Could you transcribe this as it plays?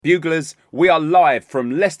Buglers, we are live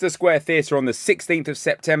from Leicester Square Theatre on the 16th of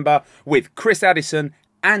September with Chris Addison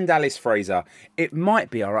and Alice Fraser. It might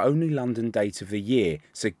be our only London date of the year,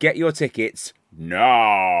 so get your tickets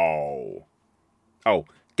now. Oh,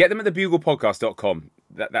 get them at thebuglepodcast.com.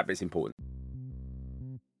 That bit's important.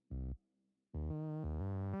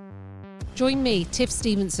 Join me, Tiff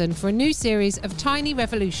Stevenson, for a new series of Tiny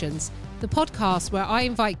Revolutions, the podcast where I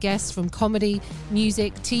invite guests from comedy,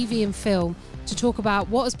 music, TV and film to talk about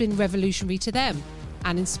what has been revolutionary to them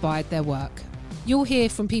and inspired their work. You'll hear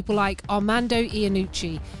from people like Armando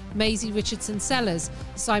Iannucci, Maisie Richardson-Sellers,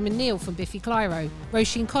 Simon Neil from Biffy Clyro,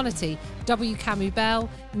 Roisin Connerty, W. Camus Bell,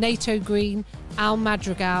 Nato Green, Al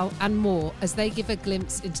Madrigal and more as they give a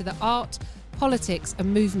glimpse into the art, politics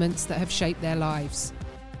and movements that have shaped their lives.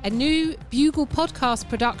 A new Bugle podcast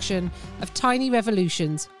production of Tiny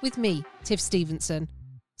Revolutions with me, Tiff Stevenson.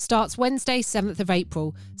 Starts Wednesday, 7th of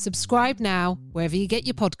April. Subscribe now, wherever you get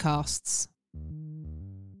your podcasts.